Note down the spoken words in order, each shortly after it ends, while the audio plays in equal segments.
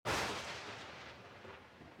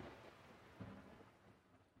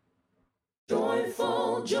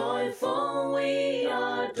all joyful we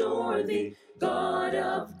adore thee, God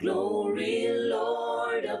of glory,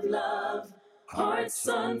 Lord of love. Hearts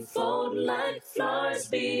unfold like flowers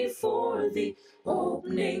before thee,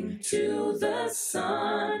 opening to the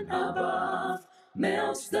sun above.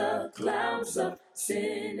 Melts the clouds of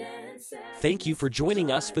sin and sadness. Thank you for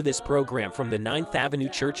joining us for this program from the 9th Avenue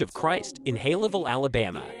Church of Christ in Haleville,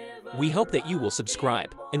 Alabama. We hope that you will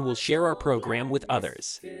subscribe and will share our program with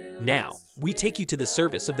others. Now, we take you to the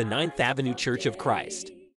service of the 9th Avenue Church of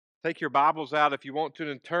Christ. Take your Bibles out if you want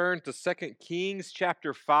to and turn to 2 Kings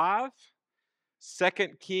chapter 5. 2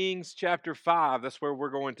 Kings chapter 5, that's where we're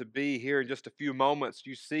going to be here in just a few moments.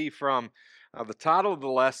 You see from the title of the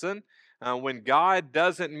lesson, when God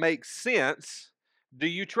doesn't make sense, do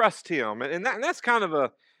you trust Him? And that's kind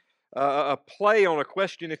of a play on a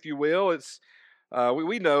question, if you will. It's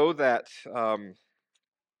we know that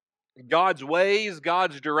God's ways,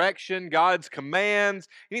 God's direction, God's commands,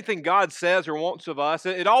 anything God says or wants of us,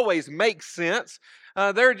 it always makes sense.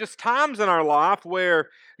 There are just times in our life where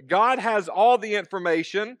God has all the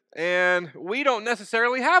information and we don't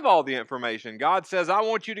necessarily have all the information. God says, I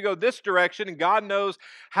want you to go this direction, and God knows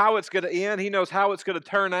how it's going to end. He knows how it's going to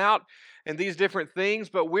turn out and these different things,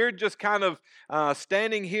 but we're just kind of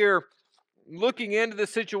standing here looking into the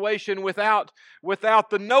situation without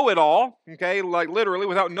the know-it-all, okay, like literally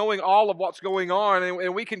without knowing all of what's going on,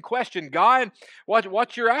 and we can question, God,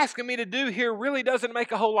 what you're asking me to do here really doesn't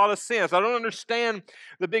make a whole lot of sense. I don't understand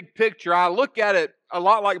the big picture. I look at it a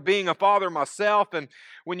lot like being a father myself, and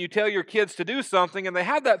when you tell your kids to do something, and they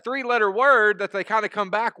have that three-letter word that they kind of come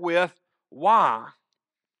back with, why?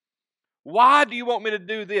 Why do you want me to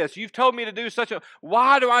do this? You've told me to do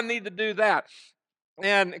why do I need to do that?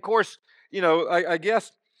 And, of course, you know, I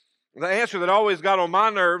guess the answer that always got on my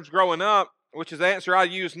nerves growing up, which is the answer I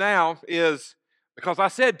use now, is because I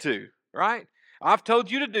said to, right? I've told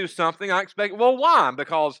you to do something. I expect, well, why?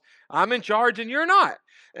 Because I'm in charge and you're not.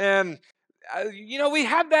 And, we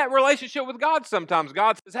have that relationship with God sometimes.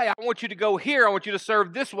 God says, hey, I want you to go here. I want you to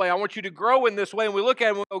serve this way. I want you to grow in this way. And we look at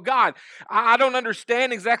him and we go, God, I don't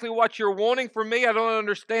understand exactly what you're wanting from me. I don't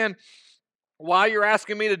understand why you're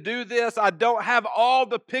asking me to do this. I don't have all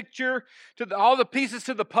the picture, all the pieces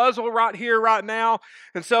to the puzzle right here, right now.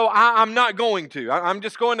 And so I'm not going to. I'm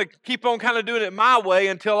just going to keep on kind of doing it my way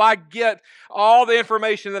until I get all the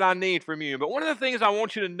information that I need from you. But one of the things I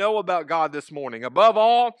want you to know about God this morning, above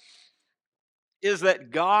all, is that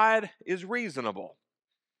God is reasonable.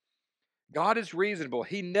 God is reasonable.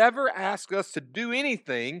 He never asks us to do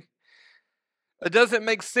anything that doesn't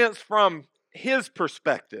make sense from His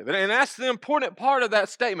perspective. And that's the important part of that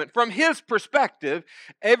statement. From His perspective,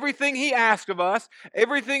 everything He asks of us,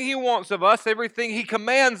 everything He wants of us, everything He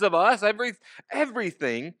commands of us,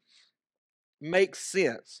 everything makes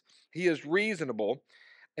sense. He is reasonable,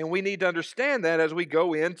 and we need to understand that as we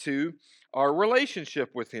go into our relationship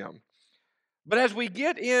with Him. But as we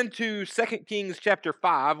get into 2 Kings chapter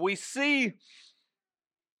 5, we see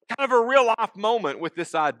kind of a real-life moment with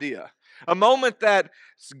this idea. A moment that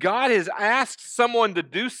God has asked someone to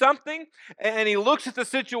do something, and He looks at the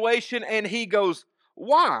situation and He goes,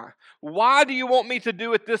 why? Why do you want me to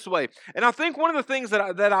do it this way? And I think one of the things that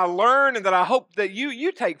I learn and that I hope that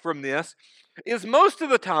you take from this is most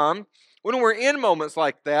of the time when we're in moments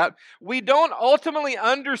like that, we don't ultimately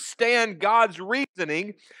understand God's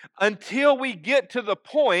reasoning until we get to the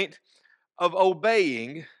point of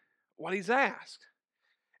obeying what He's asked.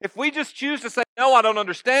 If we just choose to say, no, I don't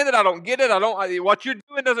understand it, I don't get it, what you're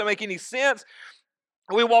doing doesn't make any sense,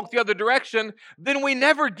 and we walk the other direction, then we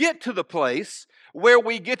never get to the place where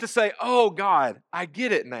we get to say, oh God, I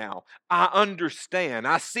get it now. I understand.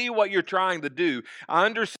 I see what you're trying to do. I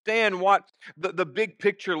understand what the big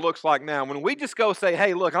picture looks like now. When we just go say,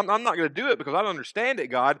 hey, look, I'm not going to do it because I don't understand it,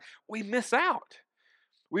 God, we miss out.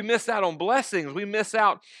 We miss out on blessings. We miss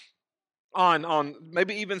out on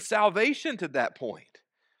maybe even salvation to that point.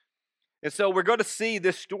 And so we're going to see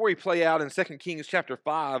this story play out in 2 Kings chapter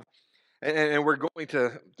 5, and we're going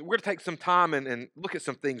to take some time and look at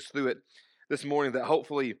some things through it this morning that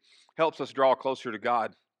hopefully helps us draw closer to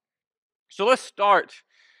God. So let's start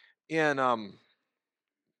in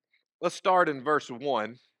verse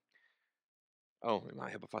 1. Oh, it might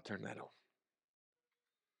help if I turn that on.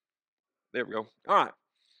 There we go. All right.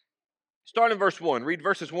 Start in verse 1. Read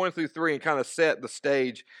verses 1 through 3 and kind of set the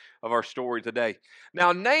stage of our story today.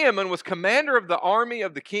 Now, Naaman was commander of the army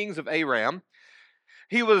of the kings of Aram.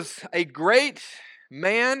 He was a great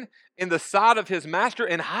man in the sight of his master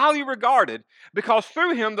and highly regarded because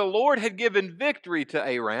through him the Lord had given victory to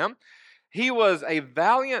Aram. He was a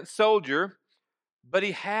valiant soldier, but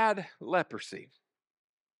he had leprosy.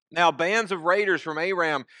 Now, bands of raiders from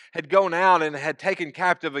Aram had gone out and had taken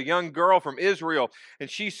captive a young girl from Israel, and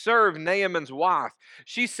she served Naaman's wife.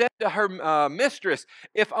 She said to her mistress,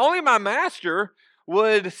 "If only my master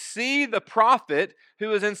would see the prophet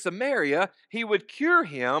who is in Samaria, he would cure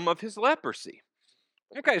him of his leprosy."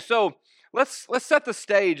 Okay, so let's set the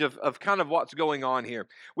stage of kind of what's going on here.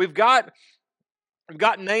 We've got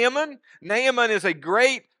Naaman. Naaman is a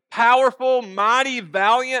great, powerful, mighty,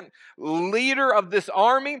 valiant leader of this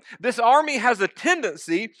army. This army has a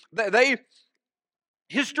tendency that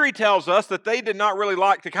history tells us that they did not really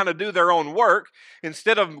like to kind of do their own work.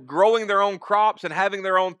 Instead of growing their own crops and having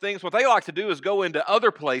their own things, what they like to do is go into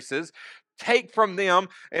other places, take from them,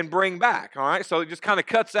 and bring back. All right, so it just kind of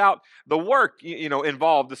cuts out the work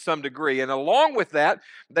involved to some degree. And along with that,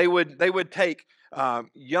 they would take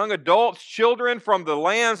young adults, children from the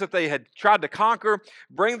lands that they had tried to conquer,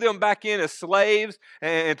 bring them back in as slaves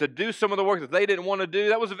and to do some of the work that they didn't want to do.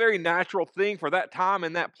 That was a very natural thing for that time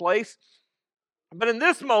and that place. But in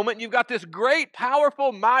this moment, you've got this great,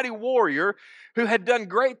 powerful, mighty warrior who had done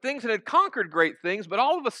great things and had conquered great things, but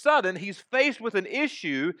all of a sudden, he's faced with an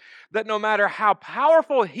issue that no matter how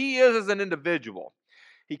powerful he is as an individual,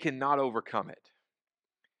 he cannot overcome it.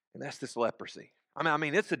 And that's this leprosy. I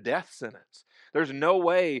mean, it's a death sentence. There's no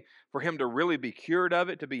way for him to really be cured of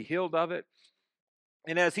it, to be healed of it.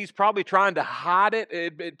 And as he's probably trying to hide it,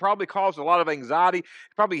 it probably caused a lot of anxiety.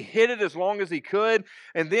 He probably hid it as long as he could.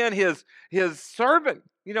 And then his servant,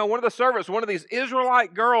 one of the servants, one of these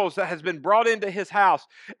Israelite girls that has been brought into his house,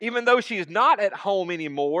 even though she's not at home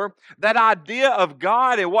anymore, that idea of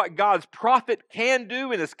God and what God's prophet can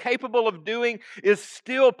do and is capable of doing is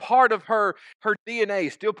still part of her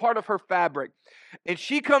DNA, still part of her fabric. And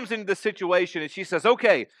she comes into the situation and she says,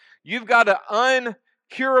 "Okay, you've got an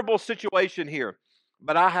uncurable situation here.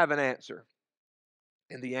 But I have an answer."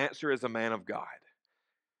 And the answer is a man of God.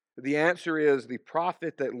 The answer is the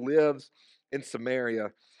prophet that lives in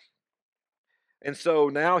Samaria. And so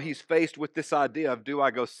now he's faced with this idea of, do I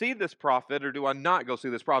go see this prophet or do I not go see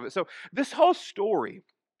this prophet? So this whole story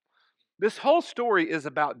is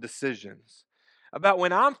about decisions. About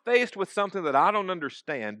when I'm faced with something that I don't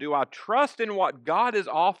understand, do I trust in what God is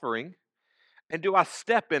offering? And do I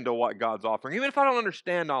step into what God's offering, even if I don't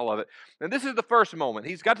understand all of it? And this is the first moment.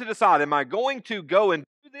 He's got to decide, am I going to go and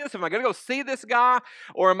do this? Am I going to go see this guy?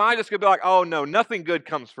 Or am I just going to be like, oh, no, nothing good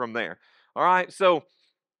comes from there? All right, so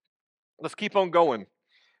let's keep on going.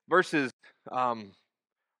 Verses 4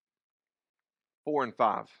 and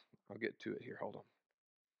 5. I'll get to it here. Hold on.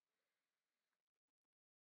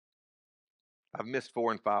 I've missed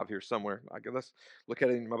 4 and 5 here somewhere. Let's look at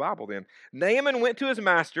it in my Bible then. Naaman went to his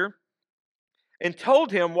master and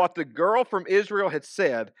told him what the girl from Israel had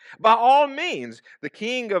said. "By all means," the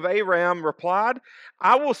king of Aram replied,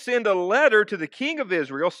 "I will send a letter to the king of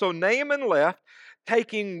Israel." So Naaman left,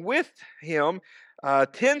 taking with him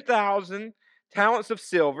 10,000 talents of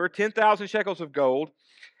silver, 10,000 shekels of gold,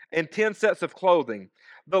 and 10 sets of clothing.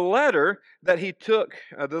 The letter that he took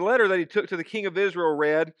to the king of Israel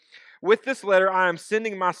read, "With this letter I am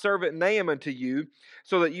sending my servant Naaman to you,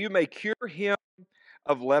 so that you may cure him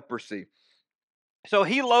of leprosy." So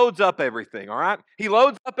he loads up everything, all right? He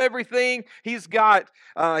loads up everything. He's got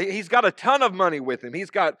a ton of money with him.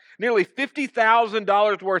 He's got nearly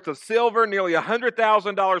 $50,000 worth of silver, nearly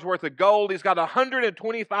 $100,000 worth of gold. He's got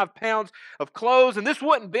 125 pounds of clothes. And this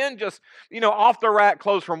wouldn't have been just, off-the-rack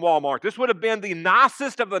clothes from Walmart. This would have been the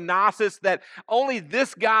nicest of the nicest that only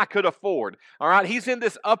this guy could afford, all right? He's in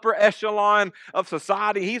this upper echelon of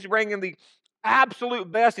society. He's bringing the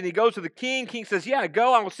absolute best, and he goes to the king. King says, "Yeah,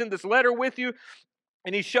 go. I will send this letter with you."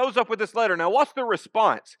 And he shows up with this letter. Now, what's the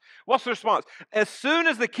response? As soon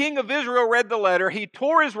as the king of Israel read the letter, he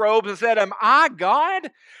tore his robes and said, "Am I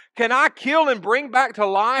God? Can I kill and bring back to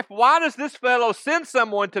life? Why does this fellow send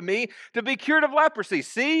someone to me to be cured of leprosy?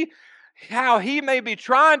 See how he may be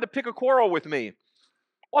trying to pick a quarrel with me."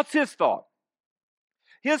 What's his thought?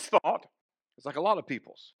 His thought is like a lot of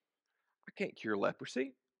people's. I can't cure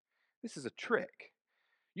leprosy. This is a trick.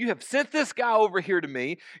 You have sent this guy over here to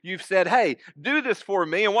me. You've said, "Hey, do this for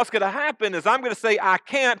me." And what's going to happen is I'm going to say, "I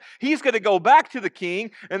can't." He's going to go back to the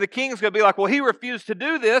king, and the king's going to be like, "Well, he refused to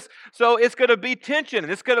do this." So it's going to be tension,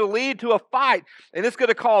 and it's going to lead to a fight, and it's going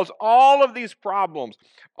to cause all of these problems.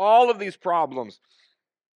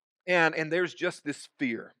 And there's just this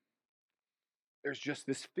fear. There's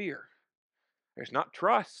not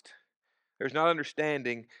trust. There's not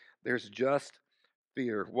understanding. There's just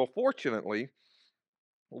fear. Well, fortunately,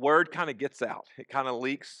 word kind of gets out. It kind of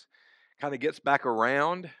leaks, kind of gets back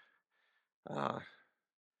around to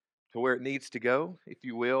where it needs to go, if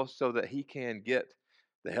you will, so that he can get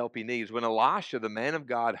the help he needs. When Elisha, the man of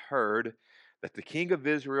God, heard that the king of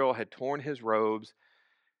Israel had torn his robes,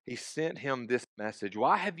 he sent him this message: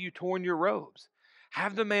 "Why have you torn your robes?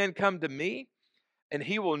 Have the man come to me, and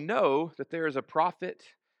he will know that there is a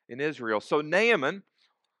prophet in Israel." So Naaman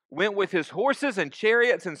went with his horses and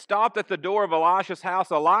chariots and stopped at the door of Elisha's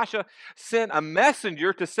house. Elisha sent a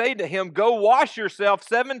messenger to say to him, "Go wash yourself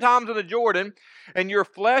 7 times in the Jordan, and your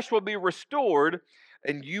flesh will be restored,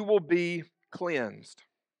 and you will be cleansed."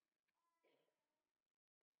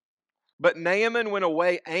 But Naaman went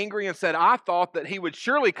away angry and said, "I thought that he would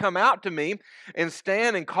surely come out to me and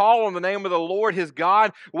stand and call on the name of the Lord his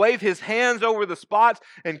God, wave his hands over the spots,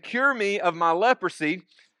 and cure me of my leprosy.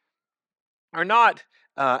 Are not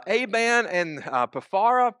Aban and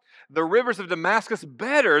Paphara, the rivers of Damascus,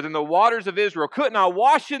 better than the waters of Israel? Couldn't I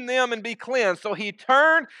wash in them and be cleansed?" So he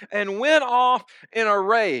turned and went off in a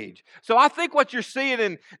rage. So I think what you're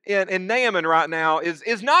seeing in Naaman right now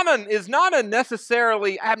is not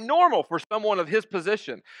necessarily abnormal for someone of his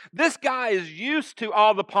position. This guy is used to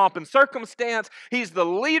all the pomp and circumstance. He's the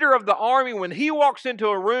leader of the army. When he walks into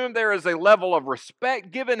a room, there is a level of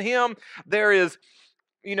respect given him. There is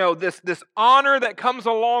this honor that comes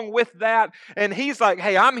along with that. And he's like,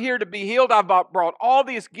 "Hey, I'm here to be healed. I've brought all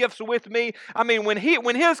these gifts with me." I mean, when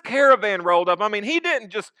his caravan rolled up, I mean, he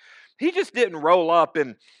just didn't roll up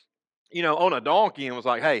and on a donkey and was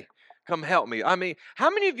like, "Hey, come help me." I mean,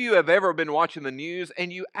 how many of you have ever been watching the news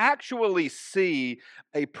and you actually see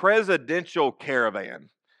a presidential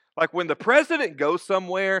caravan? Like when the president goes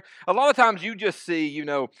somewhere, a lot of times you just see,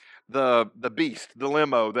 the beast, the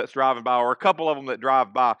limo that's driving by, or a couple of them that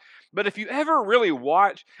drive by. But if you ever really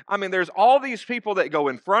watch, I mean, there's all these people that go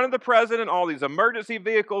in front of the president, all these emergency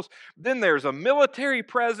vehicles. Then there's a military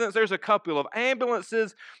presence. There's a couple of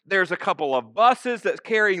ambulances. There's a couple of buses that's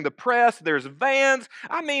carrying the press. There's vans.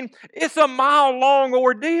 I mean, it's a mile-long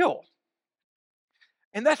ordeal.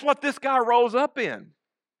 And that's what this guy rolls up in.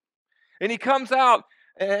 And he comes out,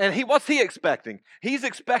 and what's he expecting? He's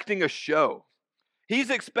expecting a show. He's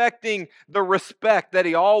expecting the respect that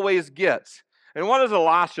he always gets. And what does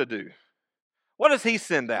Elisha do? What does he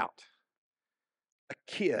send out? A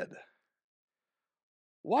kid.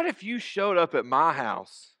 What if you showed up at my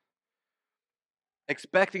house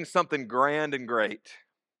expecting something grand and great,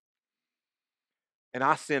 and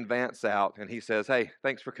I send Vance out and he says, "Hey,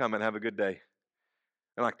 thanks for coming. Have a good day."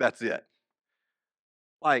 And that's it.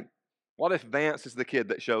 Like, what if Vance is the kid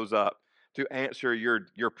that shows up to answer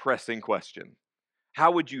your pressing question?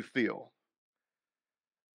 How would you feel?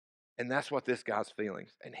 And that's what this guy's feeling.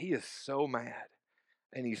 And he is so mad.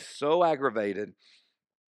 And he's so aggravated.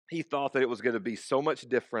 He thought that it was going to be so much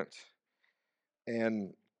different.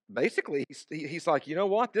 And basically, he's like, "You know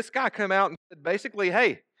what? This guy come out and said, basically,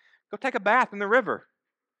 hey, go take a bath in the river.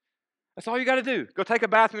 That's all you got to do. Go take a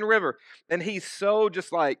bath in the river." And he's so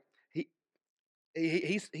just like,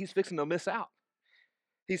 he's fixing to miss out.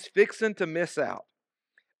 He's fixing to miss out.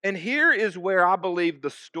 And here is where I believe the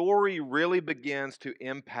story really begins to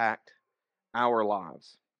impact our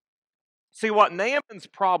lives. See, what Naaman's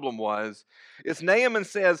problem is Naaman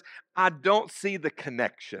says, "I don't see the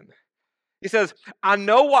connection." He says, "I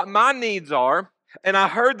know what my needs are, and I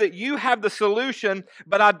heard that you have the solution,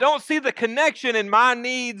 but I don't see the connection in my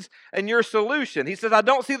needs and your solution." He says, "I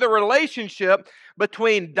don't see the relationship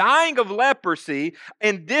between dying of leprosy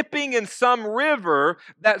and dipping in some river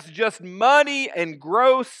that's just muddy and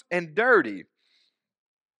gross and dirty."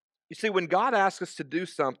 You see, when God asks us to do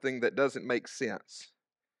something that doesn't make sense,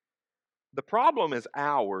 the problem is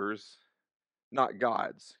ours, not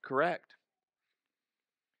God's, correct?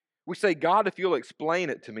 We say, "God, if you'll explain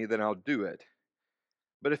it to me, then I'll do it."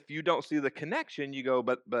 But if you don't see the connection, you go,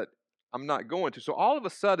 but I'm not going to. So all of a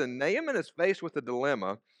sudden, Naaman is faced with a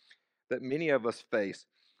dilemma that many of us face.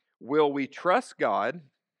 Will we trust God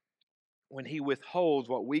when he withholds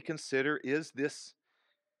what we consider is this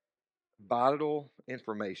vital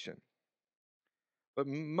information? But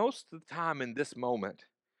most of the time in this moment,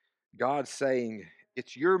 God's saying,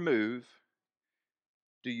 "It's your move.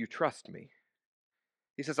 Do you trust me?"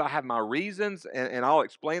 He says, "I have my reasons, and I'll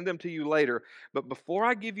explain them to you later. But before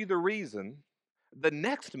I give you the reason, the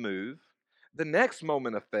next move, the next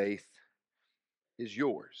moment of faith is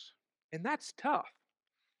yours." And that's tough.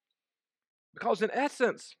 Because in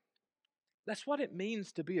essence, that's what it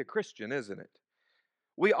means to be a Christian, isn't it?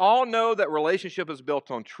 We all know that relationship is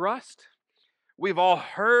built on trust. We've all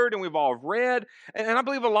heard and we've all read, and I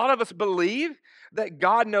believe a lot of us believe that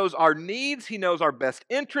God knows our needs. He knows our best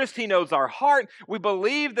interest. He knows our heart. We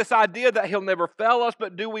believe this idea that He'll never fail us,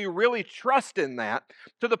 but do we really trust in that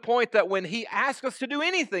to the point that when He asks us to do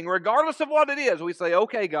anything, regardless of what it is, we say,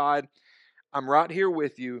 "Okay, God, I'm right here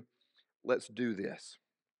with you. Let's do this.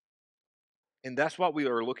 And that's what we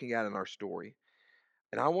are looking at in our story.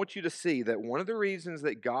 And I want you to see that one of the reasons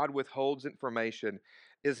that God withholds information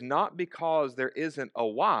is not because there isn't a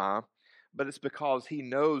why, but it's because He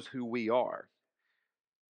knows who we are.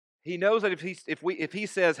 He knows that if he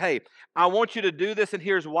says, "Hey, I want you to do this, and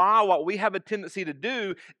here's why," what we have a tendency to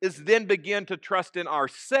do is then begin to trust in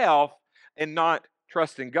ourselves and not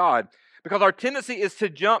trust in God, because our tendency is to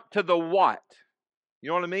jump to the what. You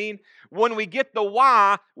know what I mean? When we get the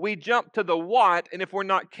why, we jump to the what, and if we're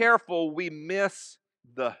not careful, we miss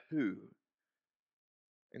the who.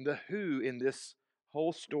 And the who in this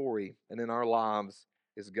whole story and in our lives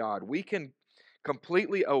is God. We can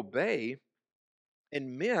completely obey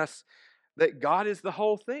and miss that God is the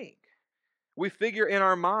whole thing. We figure in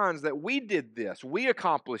our minds that we did this, we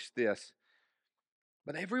accomplished this.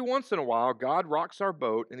 But every once in a while, God rocks our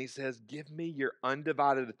boat and He says, "Give me your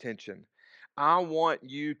undivided attention. I want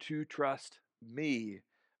you to trust me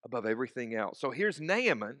above everything else." So here's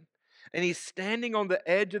Naaman, and he's standing on the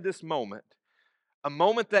edge of this moment, a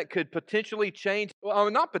moment that could potentially change, well,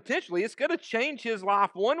 not potentially, it's going to change his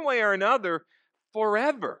life one way or another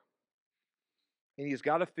forever. And he's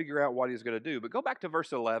got to figure out what he's going to do. But go back to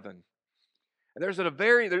verse 11. And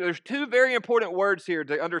there's two very important words here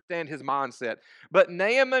to understand his mindset. But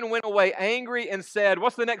Naaman went away angry and said,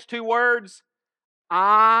 what's the next two words?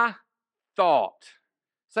 I thought.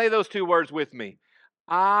 Say those two words with me.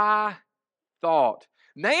 I thought.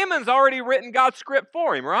 Naaman's already written God's script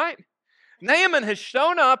for him, right? Naaman has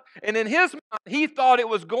shown up, and in his mind, he thought it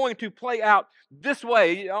was going to play out this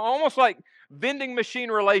way, almost like vending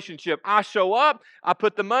machine relationship. I show up, I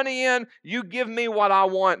put the money in, you give me what I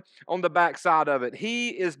want on the backside of it. He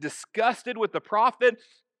is disgusted with the prophet.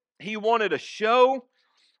 He wanted a show.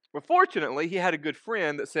 But fortunately, he had a good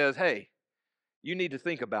friend that says, "Hey, you need to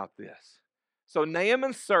think about this." So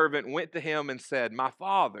Naaman's servant went to him and said, "My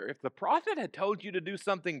father, if the prophet had told you to do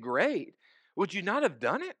something great, would you not have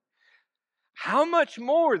done it? How much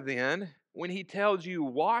more then when he tells you,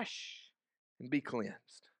 wash and be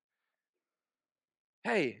cleansed?"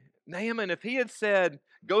 Hey, Naaman, if he had said,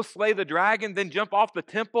 "Go slay the dragon, then jump off the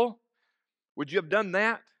temple," would you have done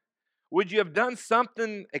that? Would you have done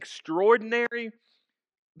something extraordinary?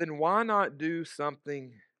 Then why not do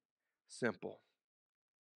something simple?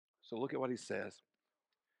 So look at what he says.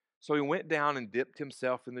 So he went down and dipped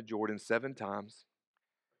himself in the Jordan 7 times,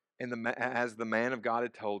 and as the man of God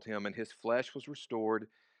had told him, and his flesh was restored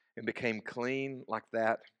and became clean like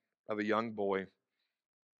that of a young boy.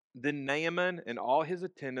 Then Naaman and all his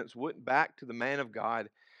attendants went back to the man of God.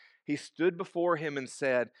 He stood before him and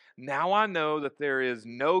said, "Now I know that there is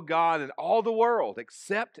no God in all the world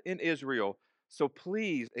except in Israel. So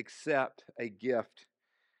please accept a gift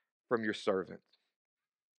from your servant."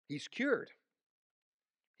 He's cured.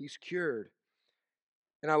 He's cured.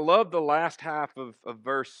 And I love the last half of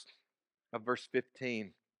verse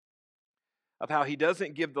 15, of how he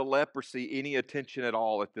doesn't give the leprosy any attention at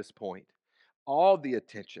all at this point. All the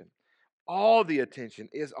attention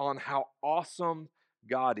is on how awesome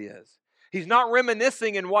God is. He's not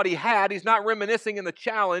reminiscing in what he had. He's not reminiscing in the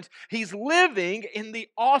challenge. He's living in the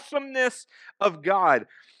awesomeness of God.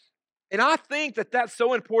 And I think that that's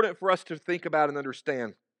so important for us to think about and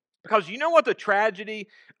understand. Because you know what the tragedy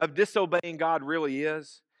of disobeying God really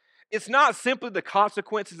is? It's not simply the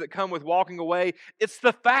consequences that come with walking away. It's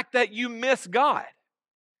the fact that you miss God.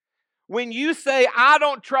 When you say, "I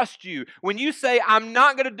don't trust you," when you say, "I'm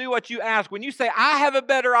not going to do what you ask," when you say, "I have a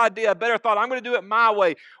better idea, a better thought, I'm going to do it my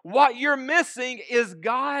way," what you're missing is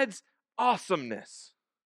God's awesomeness.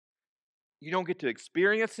 You don't get to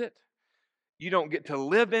experience it. You don't get to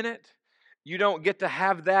live in it. You don't get to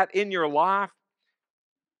have that in your life.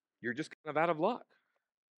 You're just kind of out of luck.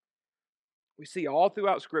 We see all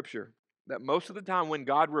throughout Scripture that most of the time when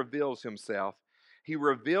God reveals Himself, He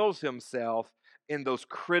reveals Himself in those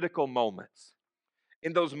critical moments.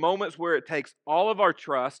 In those moments where it takes all of our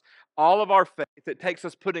trust, all of our faith, it takes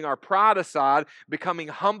us putting our pride aside, becoming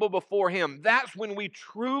humble before Him. That's when we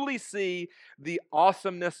truly see the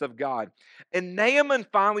awesomeness of God. And Naaman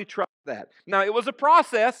finally trusted that. Now, it was a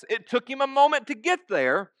process. It took him a moment to get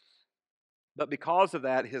there. But because of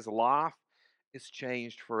that, his life is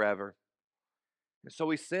changed forever. And so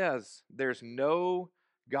he says, there's no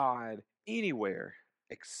God anywhere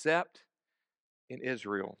except in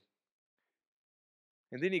Israel.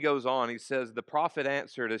 And then he goes on, he says, the prophet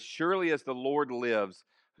answered, "As surely as the Lord lives,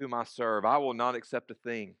 whom I serve, I will not accept a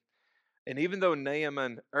thing." And even though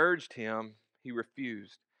Naaman urged him, he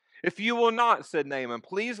refused. "If you will not," said Naaman,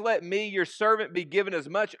 "please let me, your servant, be given as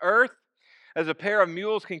much earth as a pair of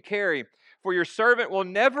mules can carry. for your servant will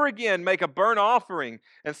never again make a burnt offering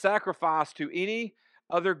and sacrifice to any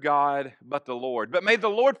other God but the Lord. But may the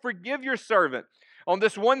Lord forgive your servant on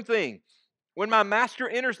this one thing. When my master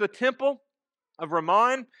enters the temple of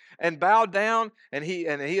Rimmon and bow down, and he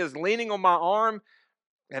is leaning on my arm,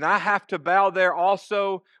 and I have to bow there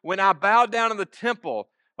also. When I bow down in the temple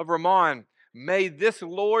of Rimmon, may this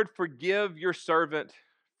Lord forgive your servant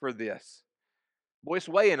for this. Boy, it's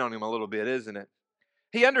weighing on him a little bit, isn't it?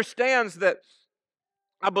 He understands that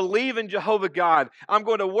I believe in Jehovah God. I'm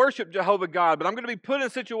going to worship Jehovah God, but I'm going to be put in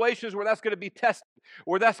situations where that's going to be tested,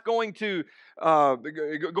 where that's going to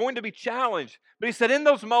be challenged. But he said, in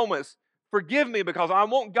those moments, forgive me because I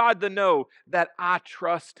want God to know that I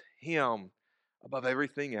trust Him above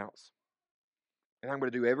everything else. And I'm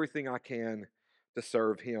going to do everything I can to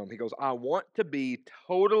serve Him. He goes, I want to be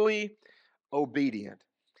totally obedient.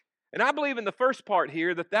 And I believe in the first part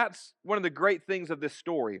here that that's one of the great things of this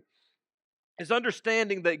story, is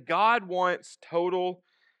understanding that God wants total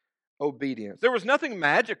obedience. There was nothing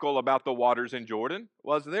magical about the waters in Jordan,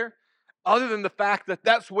 was there? Other than the fact that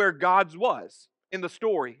that's where God's was in the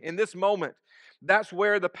story, in this moment. That's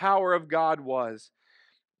where the power of God was.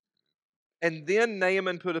 And then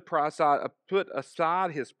Naaman put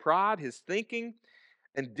aside his pride, his thinking,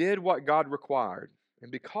 and did what God required.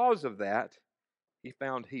 And because of that, he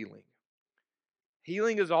found healing.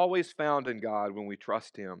 Healing is always found in God when we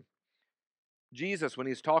trust Him. Jesus, when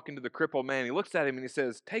he's talking to the crippled man, he looks at him and he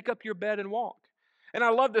says, take up your bed and walk. And I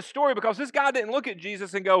love this story because this guy didn't look at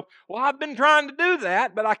Jesus and go, well, I've been trying to do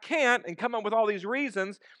that, but I can't, and come up with all these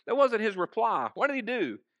reasons. That wasn't his reply. What did he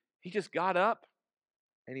do? He just got up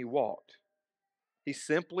and he walked. He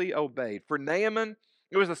simply obeyed. For Naaman,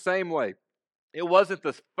 it was the same way. It wasn't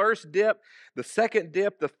the first dip, the second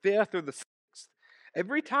dip, the fifth, or the sixth.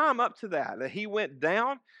 Every time up to that he went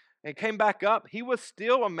down and came back up, he was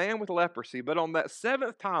still a man with leprosy. But on that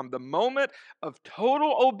seventh time, the moment of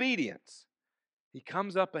total obedience, he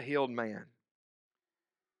comes up a healed man.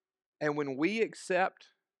 And when we accept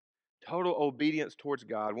total obedience towards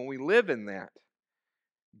God, when we live in that,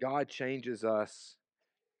 God changes us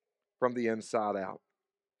from the inside out.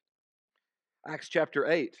 Acts chapter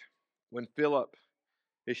 8, when Philip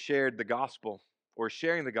is sharing the gospel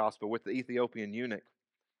with the Ethiopian eunuch,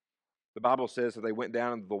 the Bible says that they went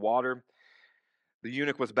down into the water. The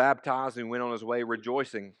eunuch was baptized and went on his way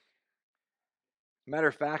rejoicing. Matter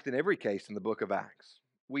of fact, in every case in the book of Acts,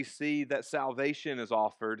 we see that salvation is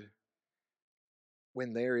offered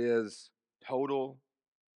when there is total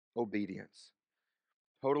obedience.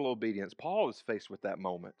 Total obedience. Paul is faced with that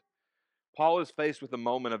moment. Paul is faced with the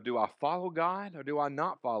moment of, do I follow God or do I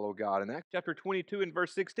not follow God? In Acts chapter 22 and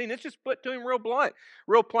verse 16, it's just put to him real blunt,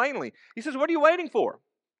 real plainly. He says, what are you waiting for?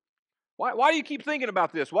 Why do you keep thinking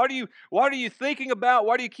about this? What are you thinking about?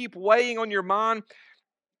 Why do you keep weighing on your mind?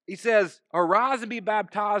 He says, arise and be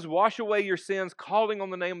baptized, wash away your sins, calling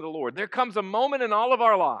on the name of the Lord. There comes a moment in all of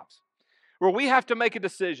our lives where we have to make a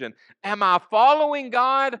decision. Am I following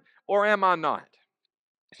God or am I not?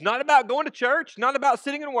 It's not about going to church, not about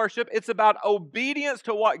sitting in worship. It's about obedience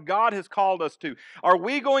to what God has called us to. Are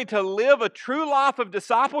we going to live a true life of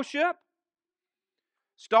discipleship?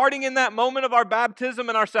 Starting in that moment of our baptism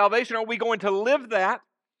and our salvation, are we going to live that?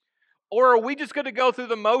 Or are we just going to go through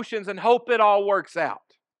the motions and hope it all works out?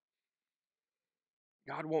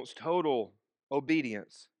 God wants total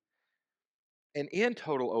obedience. And in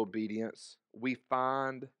total obedience, we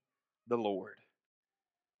find the Lord.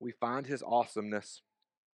 We find His awesomeness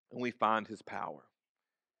and we find His power.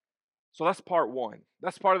 So that's part one.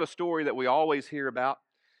 That's part of the story that we always hear about,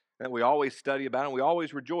 that we always study about, and we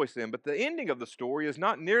always rejoice in. But the ending of the story is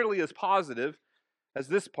not nearly as positive as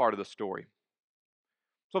this part of the story.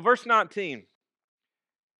 So verse 19,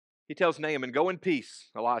 he tells Naaman, go in peace,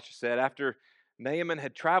 Elisha said. After Naaman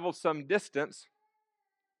had traveled some distance,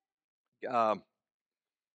 Gehazi,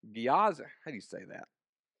 how do you say that?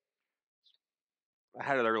 I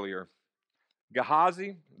had it earlier.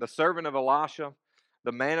 Gehazi, the servant of Elisha,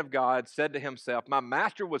 the man of God, said to himself, my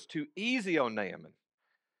master was too easy on Naaman,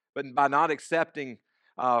 but by not accepting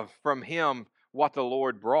from him what the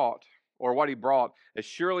Lord brought, or what he brought, as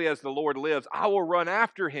surely as the Lord lives, I will run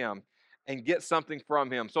after him and get something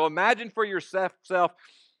from him. So imagine for yourself,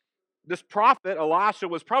 this prophet, Elisha,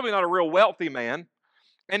 was probably not a real wealthy man.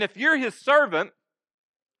 And if you're his servant,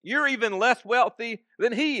 you're even less wealthy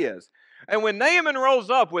than he is. And when Naaman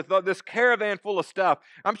rolls up with this caravan full of stuff,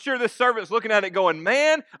 I'm sure this servant's looking at it going,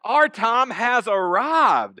 man, our time has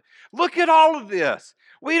arrived. Look at all of this.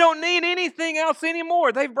 We don't need anything else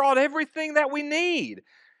anymore. They've brought everything that we need.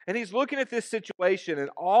 And he's looking at this situation, and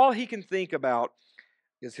all he can think about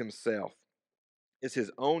is himself, is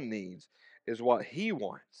his own needs. is what he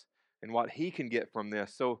wants and what he can get from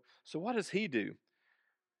this. So what does he do?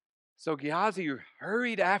 So Gehazi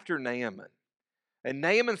hurried after Naaman. And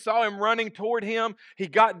Naaman saw him running toward him. He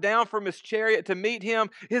got down from his chariot to meet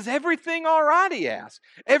him. Is everything all right? He asked.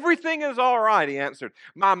 Everything is all right, he answered.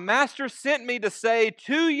 My master sent me to say,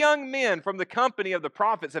 2 young men from the company of the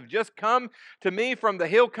prophets have just come to me from the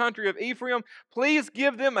hill country of Ephraim. Please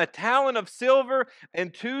give them a talent of silver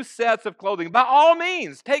and 2 sets of clothing. By all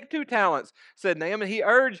means, take 2 talents, said Naaman. He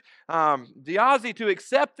urged Gehazi to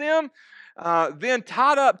accept them. Then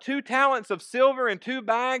tied up 2 talents of silver in 2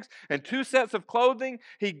 bags and 2 sets of clothing.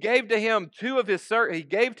 He gave to him 2 of his he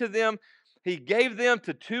gave them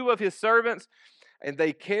to 2 of his servants, and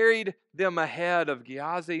they carried them ahead of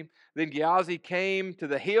Gehazi. Then Gehazi came to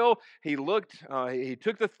the hill. He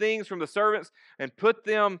took the things from the servants and put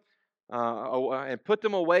them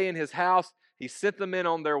away in his house. He sent the men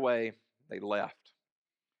on their way. They left.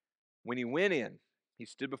 When he went in, he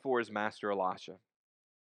stood before his master Elisha.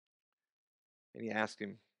 And he asked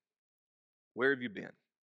him, where have you been?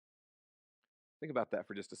 Think about that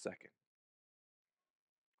for just a second.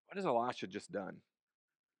 What has Elisha just done?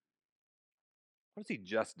 What has he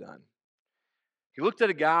just done? He looked at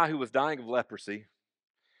a guy who was dying of leprosy.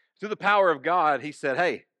 Through the power of God, he said,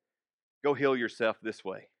 hey, go heal yourself this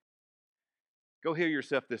way. Go heal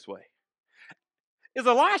yourself this way. Is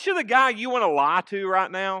Elisha the guy you want to lie to right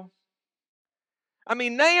now? I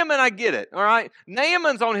mean, Naaman, I get it, all right?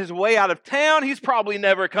 Naaman's on his way out of town. He's probably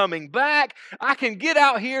never coming back. I can get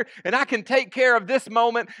out here and I can take care of this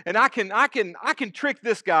moment and I can trick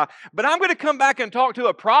this guy. But I'm going to come back and talk to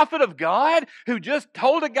a prophet of God who just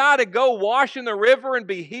told a guy to go wash in the river and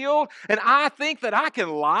be healed, and I think that I can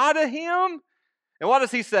lie to him? And what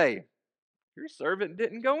does he say? Your servant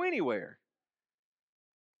didn't go anywhere.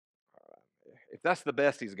 If that's the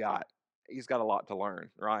best he's got a lot to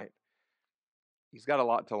learn, right? He's got a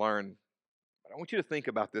lot to learn. But I want you to think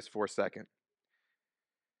about this for a second.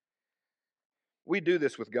 We do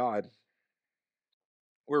this with God.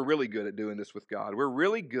 We're really good at doing this with God. We're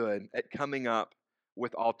really good at coming up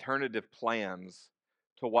with alternative plans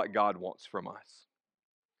to what God wants from us.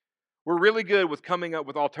 We're really good with coming up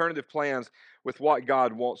with alternative plans with what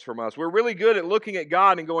God wants from us. We're really good at looking at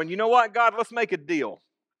God and going, you know what, God, let's make a deal.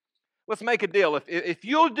 Let's make a deal. If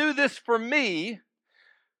you'll do this for me,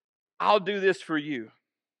 I'll do this for you.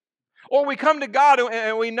 Or we come to God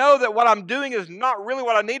and we know that what I'm doing is not really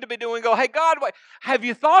what I need to be doing. Go, hey, God, have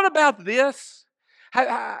you thought about this?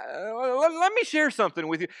 Let me share something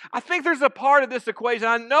with you. I think there's a part of this equation.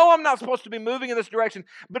 I know I'm not supposed to be moving in this direction,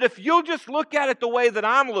 but if you'll just look at it the way that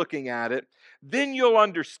I'm looking at it, then you'll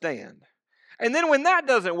understand. And then when that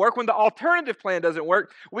doesn't work, when the alternative plan doesn't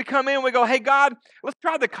work, we come in and we go, hey, God, let's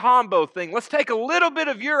try the combo thing. Let's take a little bit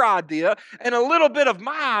of your idea and a little bit of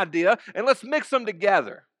my idea, and let's mix them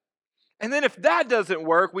together. And then if that doesn't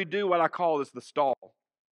work, we do what I call this the stall.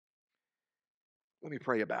 Let me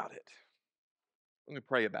pray about it. Let me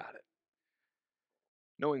pray about it.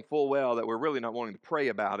 Knowing full well that we're really not wanting to pray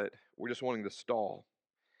about it, we're just wanting to stall.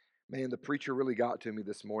 Man, the preacher really got to me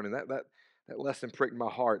this morning. That lesson pricked my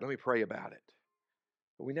heart. Let me pray about it.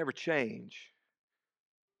 But we never change.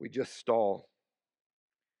 We just stall.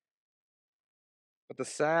 But the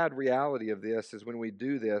sad reality of this is when we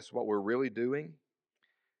do this, what we're really doing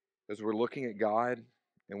is we're looking at God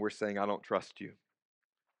and we're saying, I don't trust you.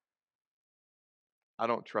 I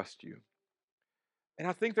don't trust you. And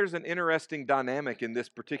I think there's an interesting dynamic in this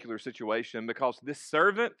particular situation because this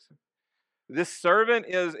servant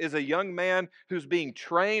is a young man who's being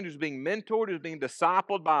trained, who's being mentored, who's being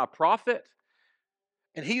discipled by a prophet.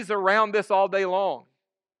 And he's around this all day long.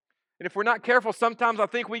 And if we're not careful, sometimes I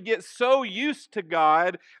think we get so used to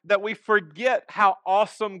God that we forget how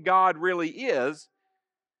awesome God really is.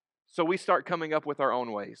 So we start coming up with our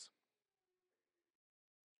own ways.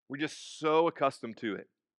 We're just so accustomed to it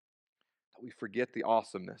that we forget the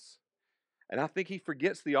awesomeness. And I think he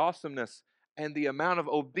forgets the awesomeness and the amount of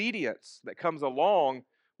obedience that comes along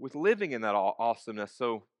with living in that awesomeness.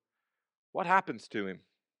 So what happens to him?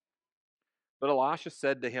 But Elisha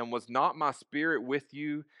said to him, was not my spirit with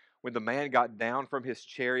you when the man got down from his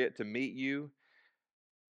chariot to meet you?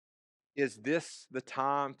 Is this the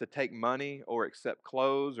time to take money or accept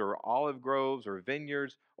clothes or olive groves or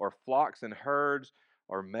vineyards or flocks and herds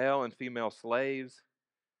or male and female slaves?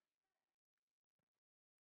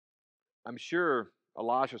 I'm sure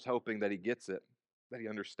Elisha's hoping that he gets it, that he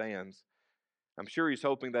understands. I'm sure he's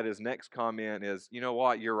hoping that his next comment is, you know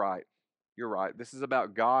what, you're right. You're right. This is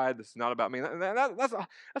about God. This is not about me. That's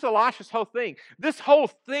Elisha's whole thing. This whole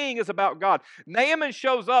thing is about God. Naaman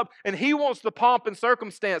shows up and he wants the pomp and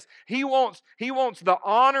circumstance. He wants the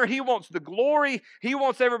honor. He wants the glory. He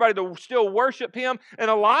wants everybody to still worship him. And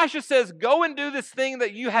Elisha says, go and do this thing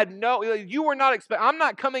that you were not expecting. I'm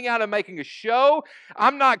not coming out and making a show.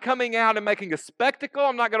 I'm not coming out and making a spectacle.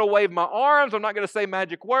 I'm not going to wave my arms. I'm not going to say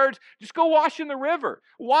magic words. Just go wash in the river.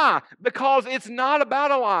 Why? Because it's not about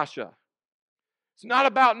Elisha. It's not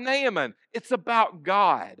about Naaman. It's about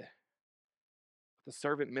God. The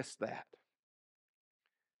servant missed that.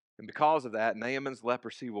 And because of that, Naaman's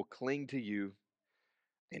leprosy will cling to you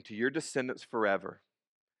and to your descendants forever.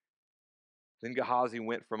 Then Gehazi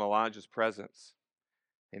went from Elijah's presence,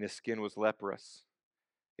 and his skin was leprous.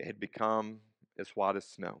 It had become as white as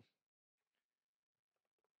snow.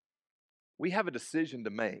 We have a decision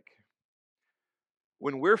to make.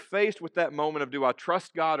 When we're faced with that moment of, do I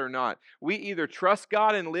trust God or not? We either trust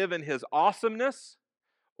God and live in His awesomeness,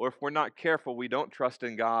 or if we're not careful, we don't trust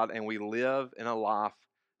in God and we live in a life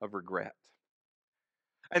of regret.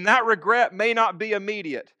 And that regret may not be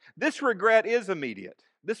immediate. This regret is immediate.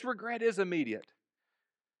 This regret is immediate.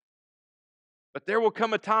 But there will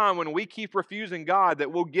come a time when we keep refusing God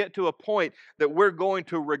that we'll get to a point that we're going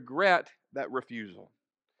to regret that refusal.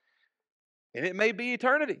 And it may be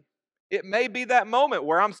eternity. It may be that moment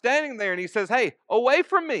where I'm standing there and He says, hey, away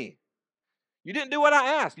from me. You didn't do what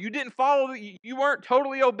I asked. You didn't follow. You weren't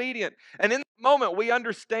totally obedient. And in that moment, we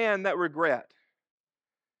understand that regret.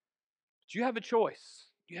 But you have a choice.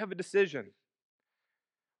 You have a decision.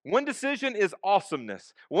 One decision is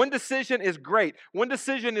awesomeness. One decision is great. One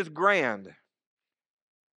decision is grand.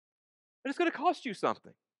 But it's going to cost you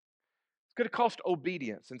something. It's going to cost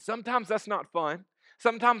obedience. And sometimes that's not fun.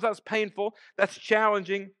 Sometimes that's painful. That's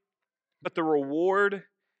challenging. But the reward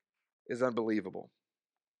is unbelievable.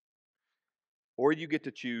 Or you get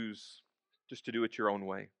to choose just to do it your own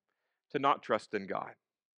way, to not trust in God.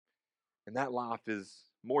 And that life is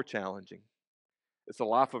more challenging. It's a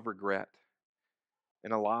life of regret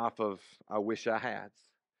and a life of, I wish I had.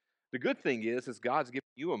 The good thing is God's giving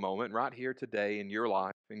you a moment right here today in your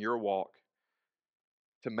life, in your walk,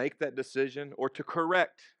 to make that decision or to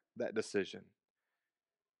correct that decision.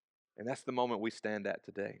 And that's the moment we stand at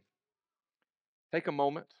today. Take a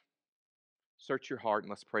moment, search your heart, and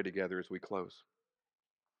let's pray together as we close.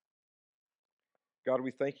 God,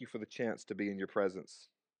 we thank You for the chance to be in Your presence.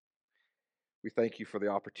 We thank You for the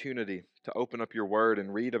opportunity to open up Your word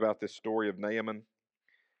and read about this story of Naaman.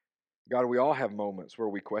 God, we all have moments where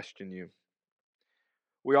we question You.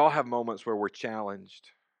 We all have moments where we're challenged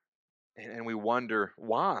and we wonder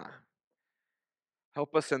why.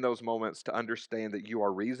 Help us in those moments to understand that You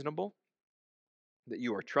are reasonable, that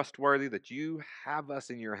You are trustworthy, that You have us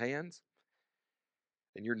in Your hands,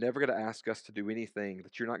 and You're never going to ask us to do anything,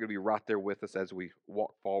 that You're not going to be right there with us as we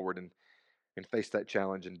walk forward and face that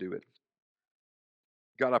challenge and do it.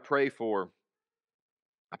 God, I pray for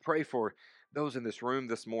those in this room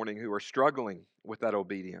this morning who are struggling with that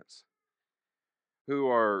obedience, who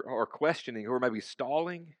are questioning, who are maybe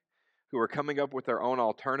stalling, who are coming up with their own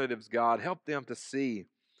alternatives. God, help them to see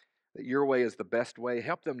that Your way is the best way.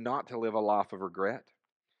 Help them not to live a life of regret,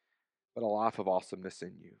 but a life of awesomeness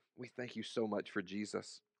in You. We thank You so much for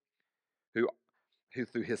Jesus, who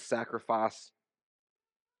through His sacrifice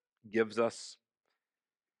gives us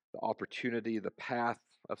the opportunity, the path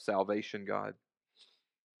of salvation, God,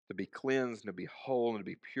 to be cleansed, and to be whole, and to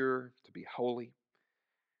be pure, to be holy.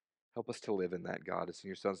 Help us to live in that, God. It's in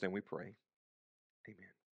Your Son's name we pray. Amen.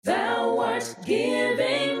 Thou art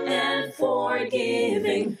giving and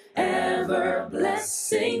forgiving, ever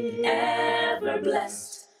blessing, ever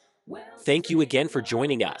blessed. Thank you again for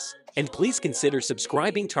joining us, and please consider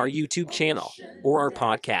subscribing to our YouTube channel or our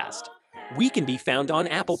podcast. We can be found on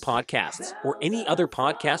Apple Podcasts or any other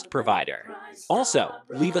podcast provider. Also,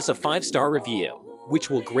 leave us a 5-star review, which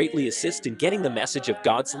will greatly assist in getting the message of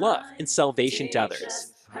God's love and salvation to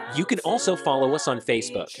others. You can also follow us on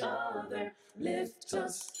Facebook, Lift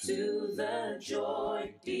us to the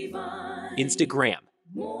joy divine. Instagram,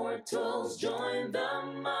 Mortals join the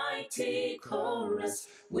mighty chorus,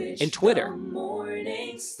 which and Twitter. the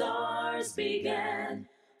morning stars began.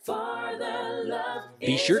 For the love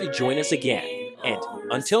Be sure to join us again, and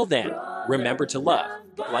until then, remember to love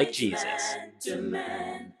like Jesus. To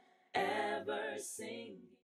man.